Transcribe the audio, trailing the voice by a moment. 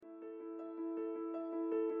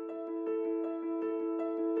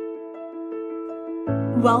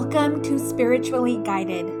Welcome to Spiritually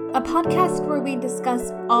Guided, a podcast where we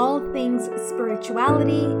discuss all things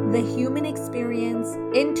spirituality, the human experience,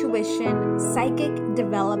 intuition, psychic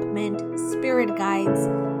development, spirit guides,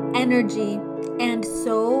 energy, and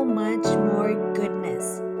so much more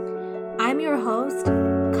goodness. I'm your host,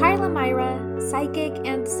 Carla Myra, psychic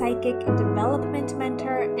and psychic development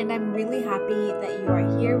mentor, and I'm really happy that you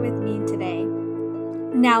are here with me today.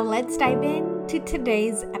 Now let's dive in to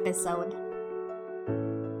today's episode.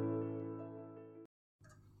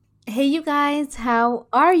 Hey you guys, how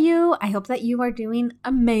are you? I hope that you are doing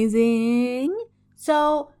amazing.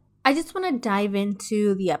 So I just want to dive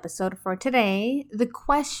into the episode for today. The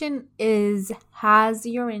question is, has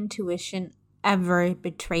your intuition ever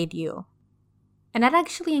betrayed you? And I'd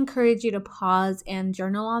actually encourage you to pause and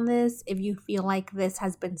journal on this if you feel like this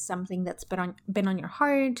has been something that's been on your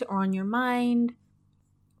heart or on your mind.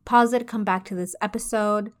 Pause it, come back to this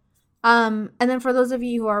episode. And then for those of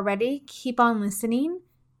you who are ready, keep on listening.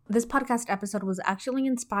 This podcast episode was actually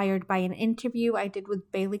inspired by an interview I did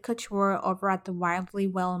with Bailey Couture over at the Wildly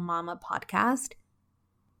Well Mama podcast.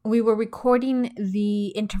 We were recording the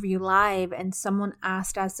interview live and someone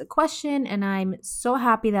asked us a question, and I'm so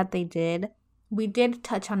happy that they did. We did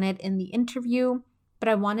touch on it in the interview, but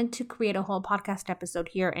I wanted to create a whole podcast episode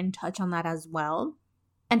here and touch on that as well.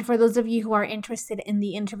 And for those of you who are interested in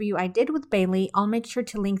the interview I did with Bailey, I'll make sure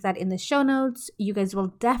to link that in the show notes. You guys will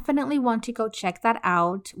definitely want to go check that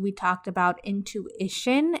out. We talked about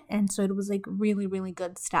intuition, and so it was like really, really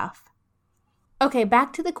good stuff. Okay,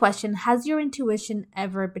 back to the question, has your intuition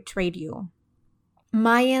ever betrayed you?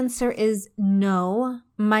 My answer is no.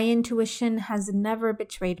 My intuition has never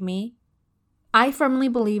betrayed me. I firmly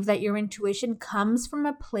believe that your intuition comes from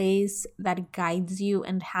a place that guides you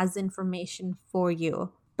and has information for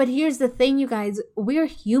you. But here's the thing, you guys, we're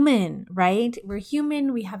human, right? We're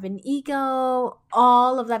human, we have an ego,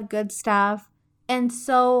 all of that good stuff. And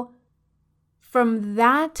so from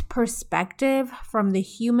that perspective, from the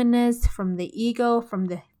humanness, from the ego, from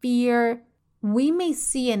the fear, we may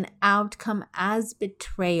see an outcome as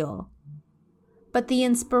betrayal. But the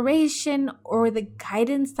inspiration or the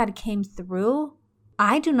guidance that came through,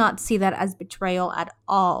 I do not see that as betrayal at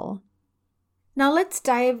all. Now let's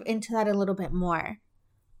dive into that a little bit more.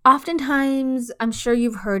 Oftentimes, I'm sure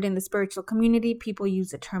you've heard in the spiritual community, people use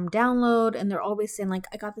the term download, and they're always saying like,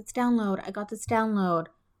 I got this download.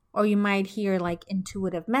 Or you might hear like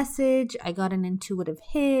intuitive message, I got an intuitive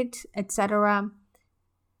hit, etc.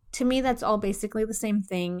 To me, that's all basically the same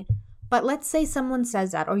thing. But let's say someone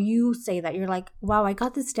says that, or you say that, you're like, wow, I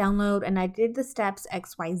got this download and I did the steps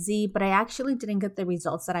XYZ, but I actually didn't get the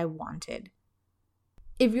results that I wanted.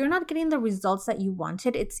 If you're not getting the results that you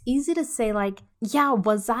wanted, it's easy to say like, yeah,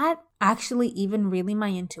 was that actually even really my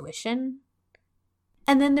intuition?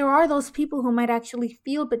 And then there are those people who might actually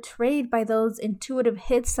feel betrayed by those intuitive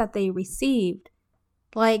hits that they received.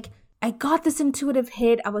 Like, I got this intuitive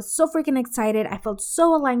hit. I was so freaking excited. I felt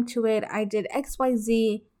so aligned to it. I did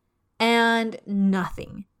XYZ and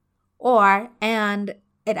nothing. And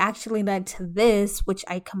it actually led to this, which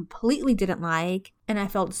I completely didn't like. And I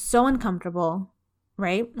felt so uncomfortable.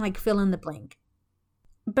 Right? Like fill in the blank.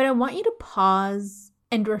 But I want you to pause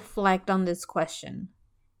and reflect on this question.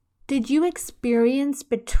 Did you experience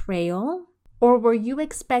betrayal? Or were you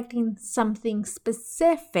expecting something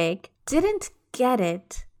specific, didn't get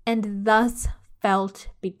it, and thus felt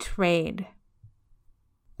betrayed?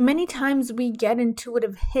 Many times we get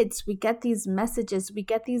intuitive hits, we get these messages, we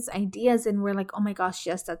get these ideas, and we're like, oh my gosh,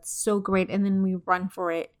 yes, that's so great. And then we run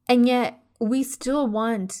for it. And yet, we still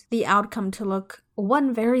want the outcome to look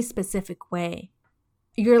one very specific way.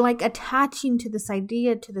 You're like attaching to this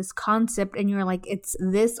idea, to this concept, and you're like, it's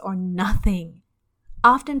this or nothing.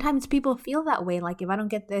 Oftentimes people feel that way, like if I don't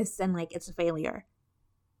get this, then like it's a failure.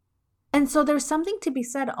 And so there's something to be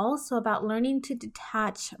said also about learning to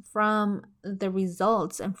detach from the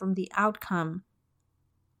results and from the outcome.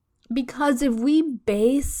 Because if we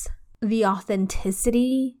base the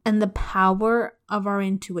authenticity and the power of our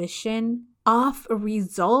intuition off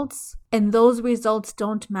results, and those results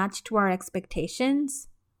don't match to our expectations,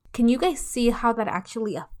 can you guys see how that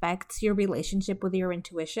actually affects your relationship with your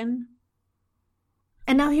intuition?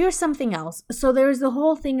 And now here's something else. So there's the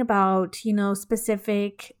whole thing about,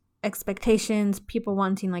 specific expectations, people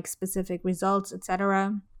wanting like specific results,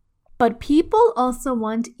 etc. But people also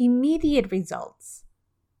want immediate results.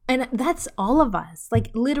 And that's all of us,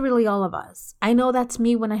 like literally all of us. I know that's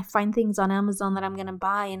me when I find things on Amazon that I'm going to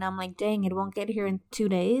buy and I'm like, dang, it won't get here in 2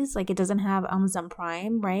 days. Like it doesn't have Amazon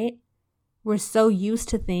Prime, right? We're so used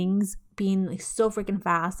to things being like so freaking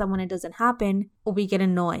fast that when it doesn't happen, we get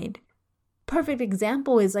annoyed. perfect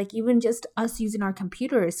example is like even just us using our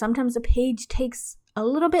computers. Sometimes a page takes a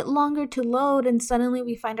little bit longer to load and suddenly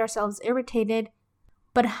we find ourselves irritated.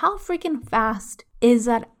 But how freaking fast is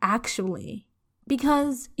that actually?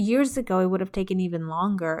 Because years ago it would have taken even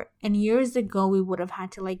longer, and years ago we would have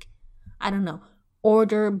had to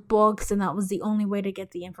order books, and that was the only way to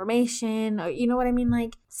get the information, or you know what I mean?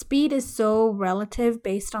 Like, speed is so relative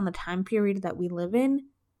based on the time period that we live in.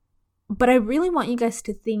 But I really want you guys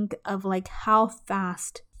to think of like how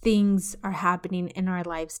fast things are happening in our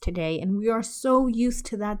lives today, and we are so used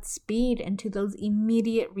to that speed and to those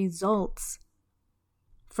immediate results.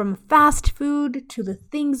 From fast food to the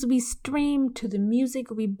things we stream to the music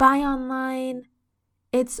we buy online,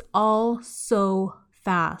 it's all so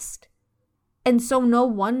fast. And so no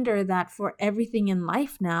wonder that for everything in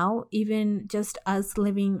life now, even just us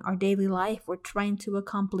living our daily life, we're trying to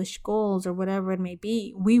accomplish goals or whatever it may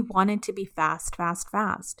be, we want it to be fast, fast,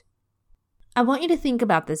 fast. I want you to think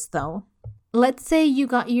about this though. Let's say you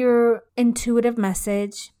got your intuitive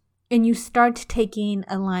message and you start taking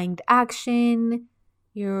aligned action.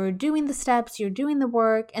 You're doing the steps, you're doing the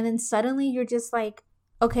work, and then suddenly you're just like,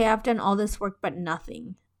 okay, I've done all this work, but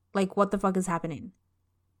nothing. Like, what the fuck is happening?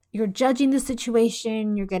 You're judging the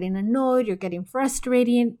situation, you're getting annoyed, you're getting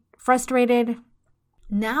frustrated.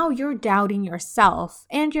 Now you're doubting yourself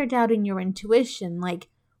and you're doubting your intuition. Like,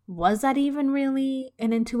 was that even really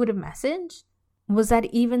an intuitive message? Was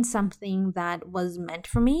that even something that was meant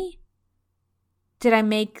for me? Did I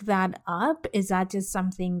make that up? Is that just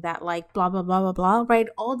something that like blah, blah, blah, blah, blah, right?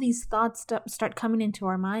 All these thoughts start coming into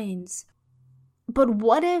our minds. But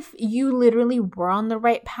what if you literally were on the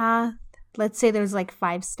right path? Let's say there's like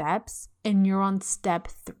 5 steps and you're on step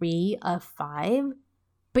 3 of 5,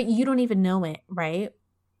 but you don't even know it, right?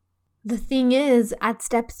 The thing is, at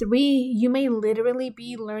step 3, you may literally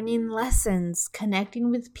be learning lessons, connecting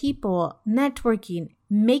with people, networking,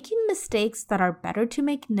 making mistakes that are better to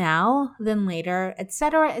make now than later,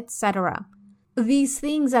 etc., etc. These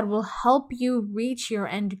things that will help you reach your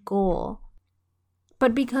end goal.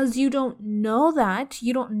 But because you don't know that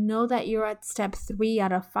you're at step 3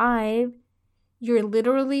 out of 5, you're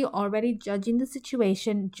literally already judging the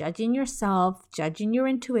situation, judging yourself, judging your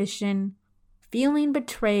intuition, feeling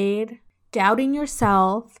betrayed, doubting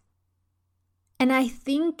yourself. And I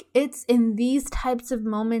think it's in these types of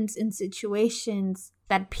moments and situations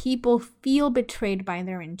that people feel betrayed by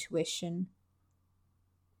their intuition.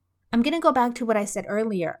 I'm going to go back to what I said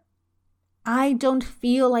earlier. I don't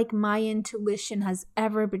feel like my intuition has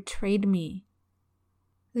ever betrayed me.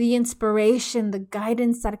 The inspiration, the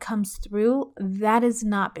guidance that comes through, that is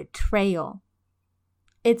not betrayal.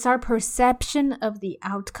 It's our perception of the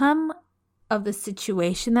outcome of the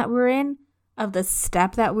situation that we're in, of the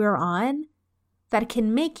step that we're on, that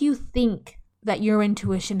can make you think that your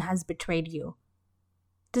intuition has betrayed you.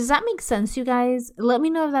 Does that make sense, you guys? Let me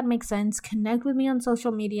know if that makes sense. Connect with me on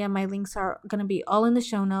social media. My links are going to be all in the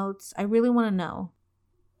show notes. I really want to know.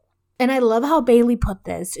 And I love how Bailey put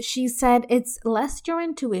this. She said it's less your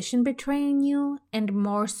intuition betraying you and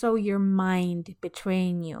more so your mind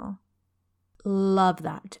betraying you. Love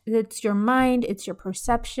that. It's your mind, it's your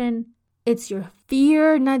perception, it's your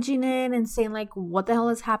fear nudging in and saying like, what the hell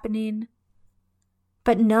is happening?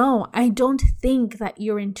 But no, I don't think that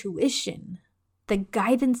your intuition, the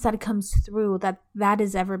guidance that comes through, that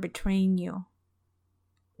is ever betraying you.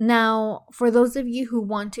 Now, for those of you who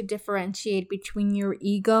want to differentiate between your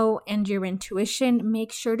ego and your intuition,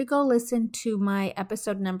 make sure to go listen to my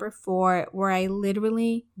episode number 4, where I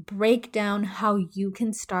literally break down how you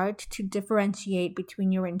can start to differentiate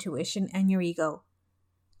between your intuition and your ego.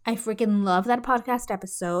 I freaking love that podcast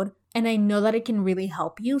episode, and I know that it can really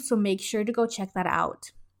help you, so make sure to go check that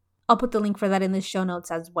out. I'll put the link for that in the show notes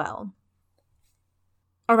as well.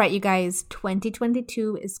 All right, you guys,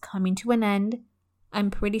 2022 is coming to an end. I'm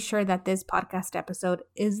pretty sure that this podcast episode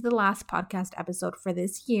is the last podcast episode for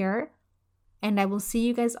this year. And I will see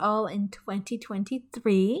you guys all in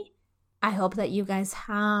 2023. I hope that you guys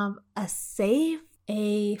have a safe,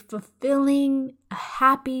 a fulfilling, a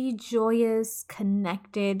happy, joyous,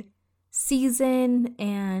 connected season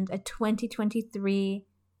and a 2023.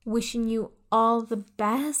 Wishing you all the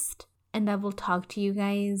best. And I will talk to you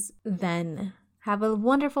guys then. Have a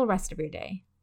wonderful rest of your day.